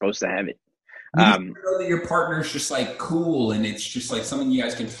I'm not supposed to have it. You just know that your partner's just like cool, and it's just like something you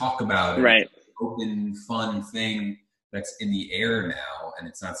guys can talk about. Right. It's an open, fun thing that's in the air now, and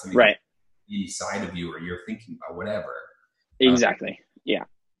it's not something inside of you or you're thinking about, whatever. Exactly. Yeah.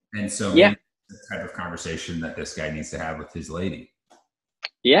 And so the type of conversation that this guy needs to have with his lady.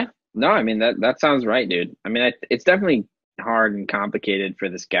 Yeah. No, I mean, that sounds right, dude. I mean, it's definitely hard and complicated for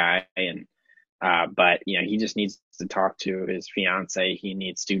this guy, and but he just needs to talk to his fiance. He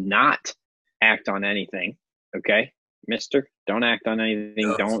needs to not act on anything. Okay, mister, don't act on anything.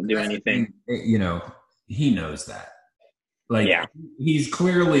 No, don't do anything. He knows that. Like, he's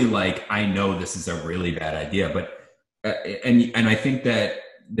clearly like, I know this is a really bad idea, but and I think that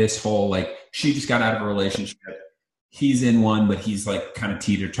this whole, like, she just got out of a relationship. He's in one, but he's like kind of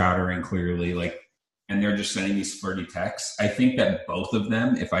teeter-tottering clearly, like, and they're just sending these flirty texts. I think that both of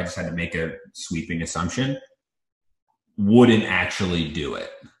them, if I just had to make a sweeping assumption, wouldn't actually do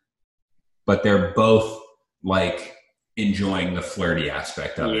it. But they're both like enjoying the flirty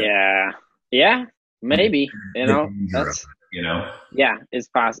aspect of it. Yeah, maybe. That's yeah, it's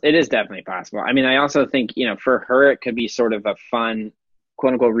possible. It is definitely possible. I mean, I also think for her, it could be sort of a fun,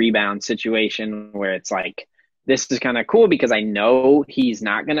 quote unquote, rebound situation where it's like, this is kind of cool because I know he's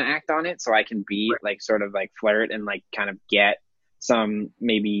not going to act on it, so I can be like sort of like flirt and like kind of get some,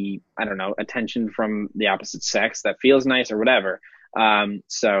 maybe, I don't know, attention from the opposite sex that feels nice or whatever.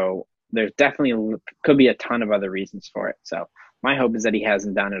 So there's definitely could be a ton of other reasons for it. So my hope is that he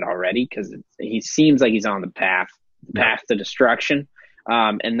hasn't done it already, because he seems like he's on the path to destruction.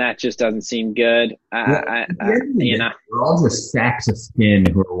 And that just doesn't seem good. We're all just sacks of skin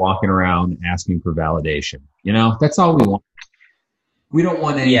who are walking around asking for validation. That's all we want. We don't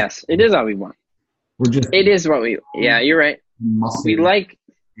want any. Yes, it is all we want. It is what we. Yeah, you're right. We like,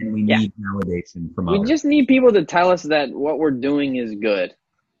 and we need validation from others. We just need people to tell us that what we're doing is good.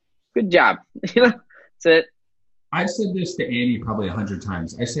 Good job. That's it. I've said this to Annie probably 100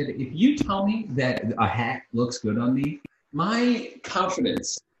 times. I said, if you tell me that a hat looks good on me, my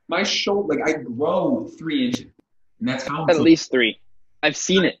confidence, my shoulder, like, I grow 3 inches, and that's how at least 3. I've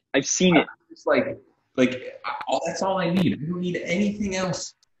seen it. It's like that's all I need. I don't need anything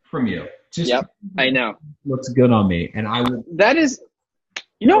else from you. Just I know. Looks good on me, and I will. That is,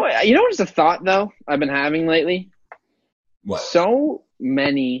 what's a thought though I've been having lately? What? So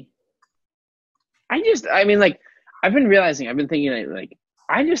many. I've been realizing. I've been thinking like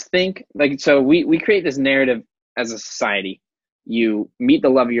I just think like, so we create this narrative as a society. You meet the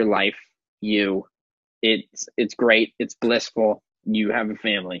love of your life. It's great. It's blissful. You have a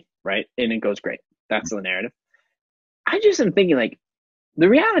family, right? And it goes great. That's the narrative. I just am thinking like, the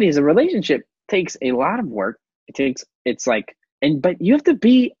reality is a relationship takes a lot of work. But you have to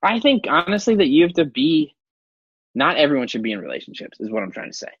be, I think honestly that you have to be, not everyone should be in relationships is what I'm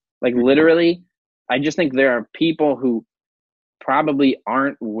trying to say. Like, literally, I just think there are people who probably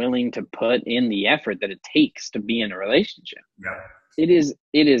aren't willing to put in the effort that it takes to be in a relationship. Yeah. It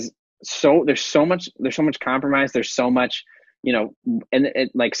is there's so much compromise. There's so much, and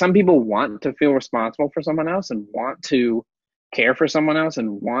like some people want to feel responsible for someone else and want to care for someone else and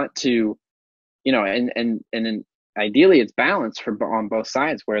want to, and then ideally it's balanced on both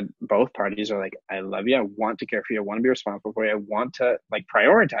sides where both parties are like, I love you. I want to care for you. I want to be responsible for you. I want to like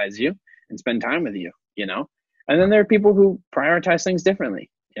prioritize you and spend time with you, and then there are people who prioritize things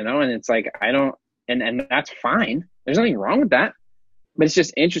differently, and it's like, I don't, and that's fine. There's nothing wrong with that. But it's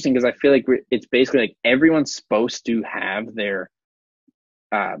just interesting because I feel like it's basically like everyone's supposed to have their,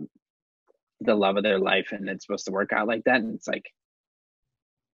 the love of their life, and it's supposed to work out like that. And it's like,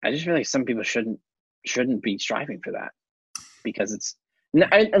 I just feel like some people shouldn't be striving for that because it's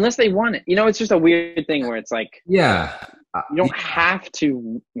unless they want it. It's just a weird thing where it's like, Yeah. you don't have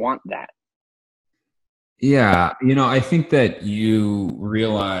to want that. Yeah. I think that you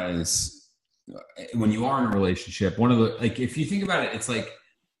realize when you are in a relationship, one of the, like, if you think about it, it's like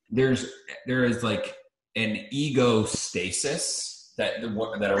there is like an ego stasis that a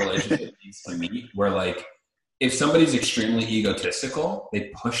relationship needs to meet, where like if somebody's extremely egotistical,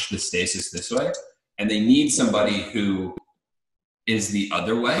 they push the stasis this way, and they need somebody who is the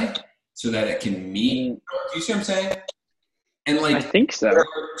other way so that it can meet. Do you see what I'm saying? And like, I think so.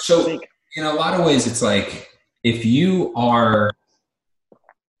 So in a lot of ways, it's like if you are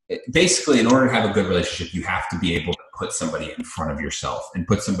basically, in order to have a good relationship, you have to be able to put somebody in front of yourself and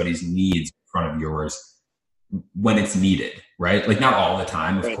put somebody's needs in front of yours when it's needed, right? Like not all the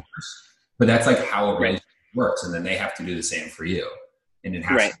time, of course, but that's like how a relationship works. And then they have to do the same for you. And it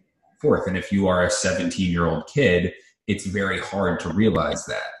has to be forth. And if you are a 17-year-old kid, it's very hard to realize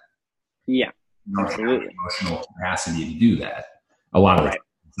that. Yeah. You don't have the emotional capacity to do that. A lot of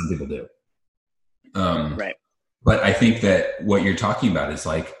some people do. But I think that what you're talking about is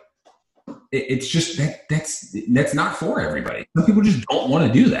like, it's just that's not for everybody. Some people just don't want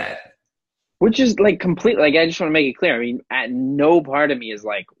to do that. Which is like completely, like, I just want to make it clear. I mean, at no part of me is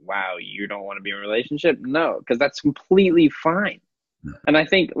like, wow, you don't want to be in a relationship. No, because that's completely fine. No. And I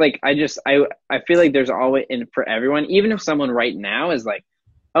think like, I feel like there's always, and for everyone, even if someone right now is like,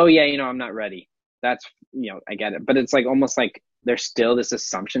 oh yeah, I'm not ready. That's, I get it. But it's like, almost like there's still this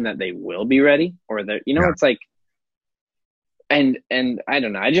assumption that they will be ready, or that, it's like, and I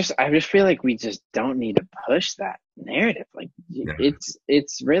don't know. I just feel like we just don't need to push that narrative. Like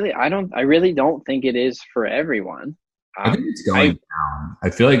it's really, I really don't think it is for everyone. I think it's going down. I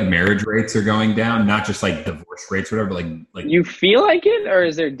feel like marriage rates are going down, not just like divorce rates or whatever. Like you feel like it, or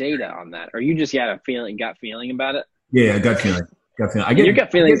is there data on that, or you just got a gut feeling about it? Yeah, gut feeling. I get your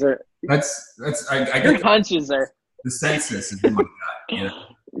gut feelings are. That's I your hunches are. The census is in my gut.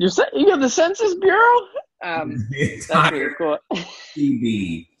 You got the Census Bureau. That's pretty cool.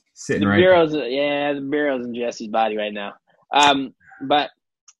 TV sitting the bureau's, the bureau's in Jesse's body right now. But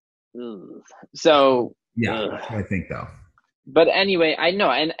so that's what I think though. But anyway, I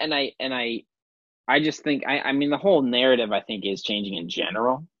know, and I just think I mean the whole narrative I think is changing in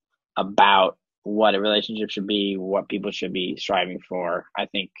general about what a relationship should be, what people should be striving for. I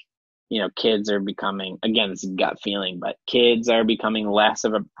think kids are becoming, again, this is gut feeling, but kids are becoming less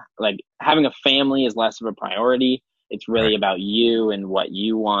of a, like, having a family is less of a priority. It's really about you and what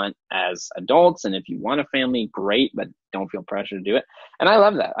you want as adults. And if you want a family, great, but don't feel pressure to do it. And I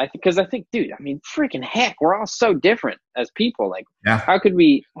love that. Because I think, dude, I mean, freaking heck, we're all so different as people. Like, how could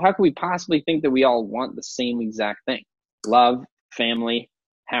we possibly think that we all want the same exact thing? Love, family,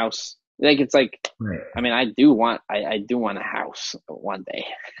 house. Like, it's like, I mean, I do want a house one day.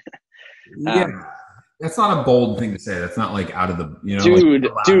 That's not a bold thing to say. That's not like out of the,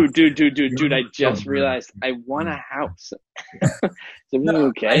 dude. I just realized I want a house. Is everything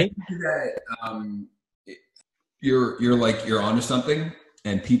okay? That, you're onto something,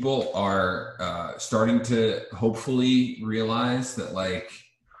 and people are starting to hopefully realize that, like,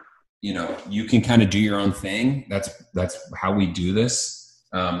 you can kind of do your own thing. That's how we do this.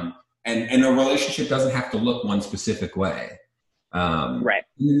 And a relationship doesn't have to look one specific way.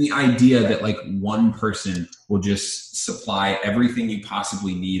 And the idea that like one person will just supply everything you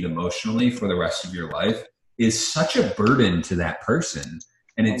possibly need emotionally for the rest of your life is such a burden to that person,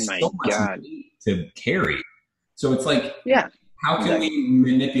 and it's so much to carry. So it's like, how can we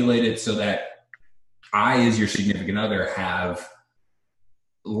manipulate it so that I, as your significant other, have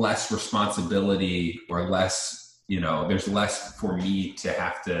less responsibility, or less, there's less for me to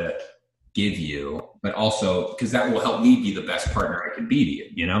have to give you, but also because that will help me be the best partner I can be to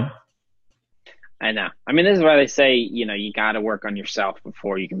you, I know. I mean, this is why they say, you know, you got to work on yourself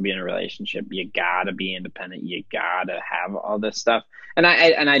before you can be in a relationship. You got to be independent. You got to have all this stuff. And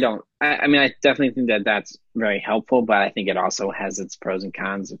I don't, I mean, I definitely think that that's very helpful, but I think it also has its pros and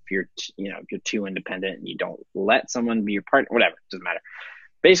cons. If you're, you know, if you're too independent and you don't let someone be your partner, whatever, it doesn't matter.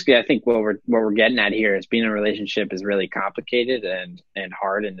 Basically, I think what we're getting at here is being in a relationship is really complicated and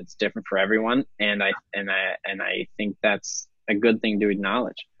hard, and it's different for everyone. And I think that's a good thing to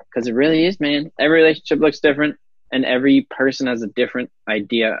acknowledge, because it really is, man. Every relationship looks different, and every person has a different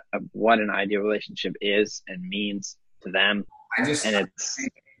idea of what an ideal relationship is and means to them. I think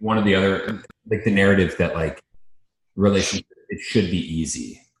one of the other, like, the narrative that, like, relationship, it should be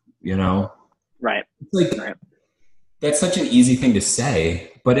easy, you know? Right. Like, right. That's such an easy thing to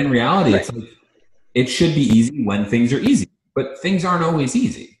say, but in reality, It's like, it should be easy when things are easy, but things aren't always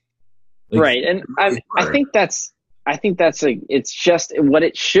easy. Like, right. And I think that's like, it's just what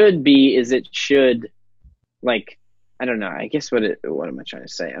it should be is it should, like, I don't know. I guess what am I trying to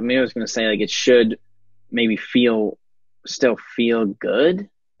say? I mean, I was going to say, like, it should maybe still feel good,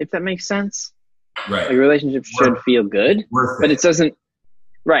 if that makes sense. Right. Like, relationships should feel good, but it doesn't.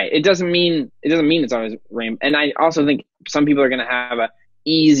 Right. It doesn't mean it's always rainbow. And I also think some people are going to have a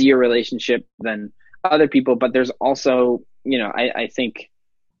easier relationship than other people, but there's also, you know, I think,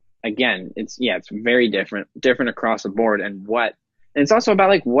 again, it's very different across the board, and it's also about,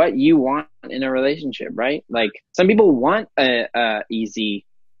 like, what you want in a relationship, right? Like, some people want a easy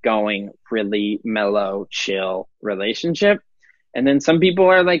going, really mellow, chill relationship. And then some people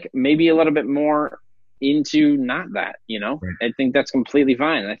are, like, maybe a little bit more into not that, you know. Right. I think that's completely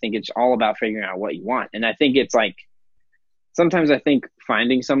fine. I think it's all about figuring out what you want. And I think it's like, sometimes I think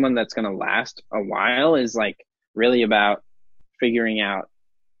finding someone that's going to last a while is, like, really about figuring out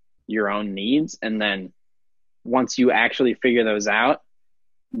your own needs. And then once you actually figure those out,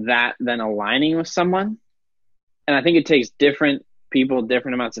 that then aligning with someone. And I think it takes different people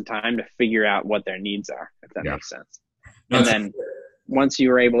different amounts of time to figure out what their needs are, if that makes sense. And then once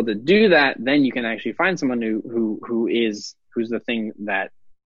you are able to do that, then you can actually find someone who's the thing that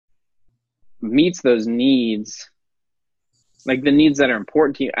meets those needs, like the needs that are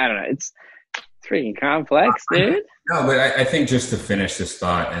important to you. I don't know. It's freaking complex, dude. No, but I think, just to finish this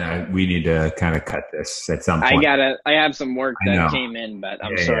thought, and we need to kind of cut this at some point. I have some work that came in, but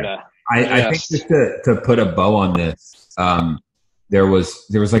I'm sort of. I think just to put a bow on this, there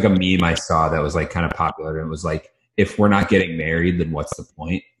was like a meme I saw that was, like, kind of popular, and it was like, if we're not getting married, then what's the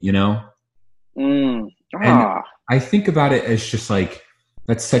point, you know? And I think about it as just, like,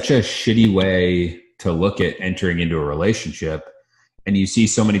 that's such a shitty way to look at entering into a relationship. And you see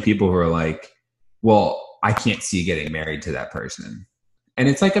so many people who are like, well, I can't see getting married to that person. And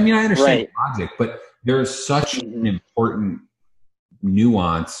it's like, I mean, I understand logic, but there's such an important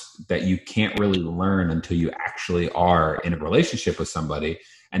nuance that you can't really learn until you actually are in a relationship with somebody.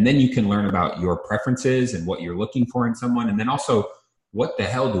 And then you can learn about your preferences and what you're looking for in someone. And then also, what the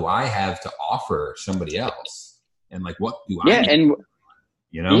hell do I have to offer somebody else? And, like, what do I need? And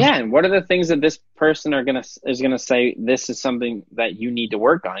you know? Yeah, and what are the things that this person is gonna say, this is something that you need to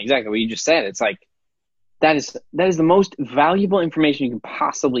work on? Exactly what you just said. It's like, that is the most valuable information you can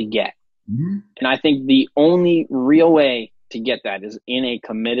possibly get. Mm-hmm. And I think the only real way to get that is in a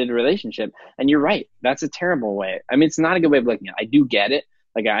committed relationship. And you're right. That's a terrible way. I mean, it's not a good way of looking at it. I do get it.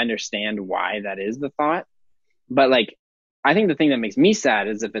 Like, I understand why that is the thought. But, like, I think the thing that makes me sad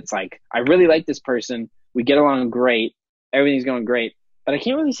is if it's like, I really like this person, we get along great, everything's going great, but I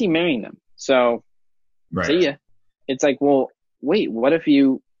can't really see marrying them. So, see ya. It's like, well, wait, what if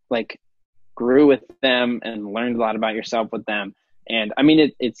you, like, grew with them and learned a lot about yourself with them? And I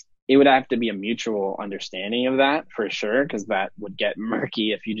mean, it would have to be a mutual understanding of that, for sure, because that would get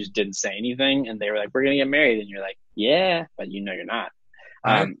murky if you just didn't say anything and they were like, we're going to get married. And you're like, yeah, but you know you're not.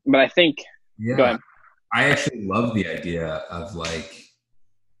 But I think, go ahead. I actually love the idea of, like,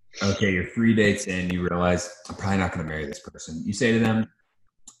 okay, you're 3 dates in, you realize, I'm probably not going to marry this person. You say to them,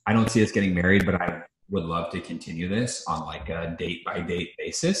 I don't see us getting married, but I would love to continue this on, like, a date by date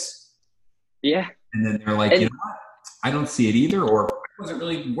basis. Yeah. And then they're like, you know what? I don't see it either, or I wasn't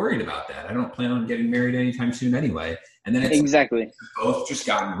really worried about that. I don't plan on getting married anytime soon anyway. And then it's exactly, like, both just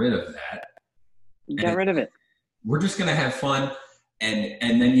gotten rid of that. You got rid of it. We're just going to have fun.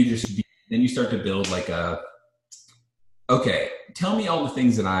 And then you start to build, like, okay, tell me all the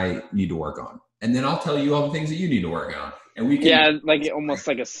things that I need to work on. And then I'll tell you all the things that you need to work on. And we can, like, almost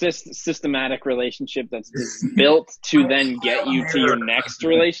like a systematic relationship that's just built to then get you to your next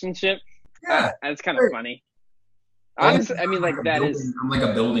relationship. Yeah. That's kind of funny. Honestly, I mean, like, that is, I'm like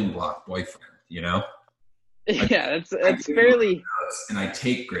a building block boyfriend, you know? Yeah, it's fairly, and I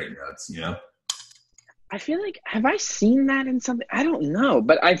take great notes, you know? I feel like, have I seen that in something? I don't know,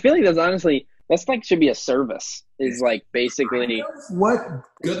 but I feel like that's like should be a service. Is like basically what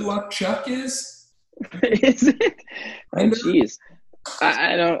Good Luck Chuck is. Is it? Oh, jeez,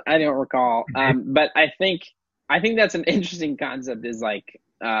 I don't recall. But I think that's an interesting concept. Is like,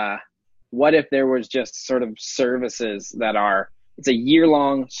 what if there was just sort of services that are, it's a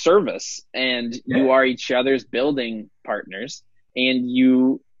year-long service, and you are each other's building partners, and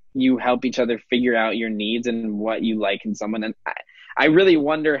you help each other figure out your needs and what you like in someone. And I really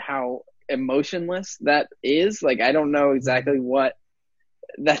wonder how emotionless that is. Like, I don't know exactly what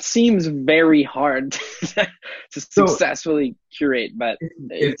that seems very hard to successfully curate, but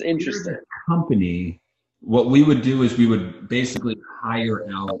it's interesting. Company, what we would do is we would basically hire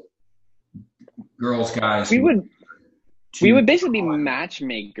out girls, guys. We would basically be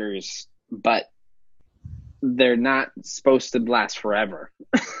matchmakers, but they're not supposed to last forever.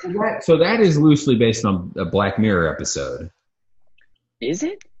 So that is loosely based on a Black Mirror episode. Is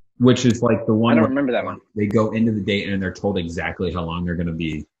it? Which is like the one. I don't remember that one. They go into the date and they're told exactly how long they're going to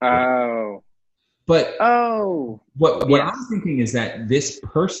be. Oh. But what yes. I'm thinking is that this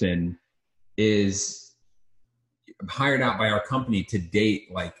person is hired out by our company to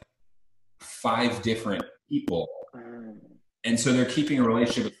date like 5 different people. And so they're keeping a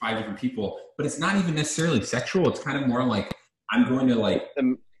relationship with 5 different people, but it's not even necessarily sexual. It's kind of more like, I'm going to like,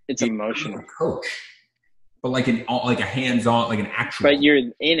 it's emotional coach, but like a hands-on, like an actual. But you're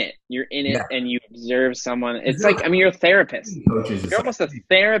in it, and you observe someone. It's like, I mean, you're a therapist. You're almost a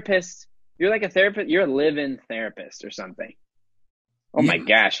therapist. You're like a therapist. You're a live-in therapist or something. Oh my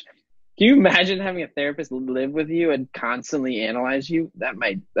gosh. Can you imagine having a therapist live with you and constantly analyze you? That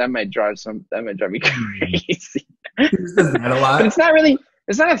might drive me crazy. Does that a lot? But it's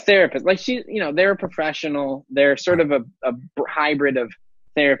not a therapist. Like they're a professional. They're sort of a hybrid of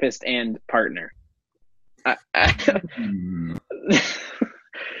therapist and partner. That's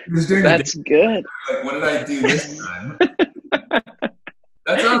good. Like, what did I do this time?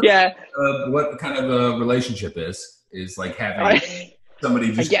 That's what kind of a relationship is like having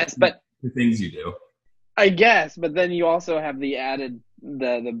somebody just the things you do. I guess, but then you also have the added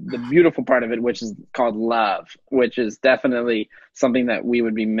the beautiful part of it, which is called love, which is definitely something that we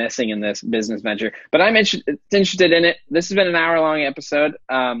would be missing in this business venture. But I'm interested in it. This has been an hour-long episode,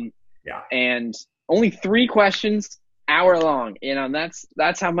 and only 3 questions, hour long.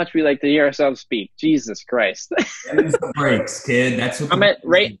 That's how much we like to hear ourselves speak. Jesus Christ! That is the breaks, kid. That's what I'm at.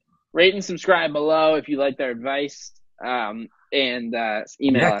 Rate and subscribe below if you like their advice. And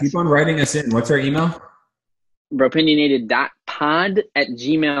email us. Keep on writing us in. What's our email?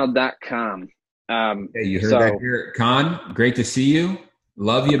 Bropinionated.pod@gmail.com. You heard that here. Con, great to see you.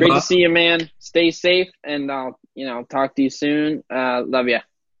 Love you, Great to see you, man. Stay safe, and I'll talk to you soon. Love you.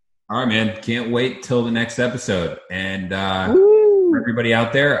 All right, man. Can't wait till the next episode. And for everybody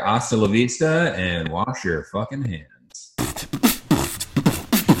out there, hasta la vista, and wash your fucking hands.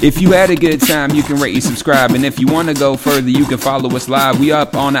 If you had a good time, you can rate and subscribe. And if you want to go further, you can follow us live. We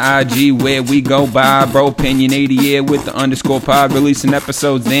up on the IG where we go by Bropinionated with the _pod. Releasing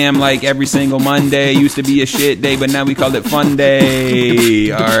episodes like every single Monday. Used to be a shit day, but now we call it fun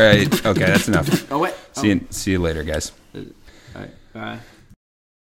day. All right. Okay, that's enough. Oh, wait. See you later, guys. All right. Bye.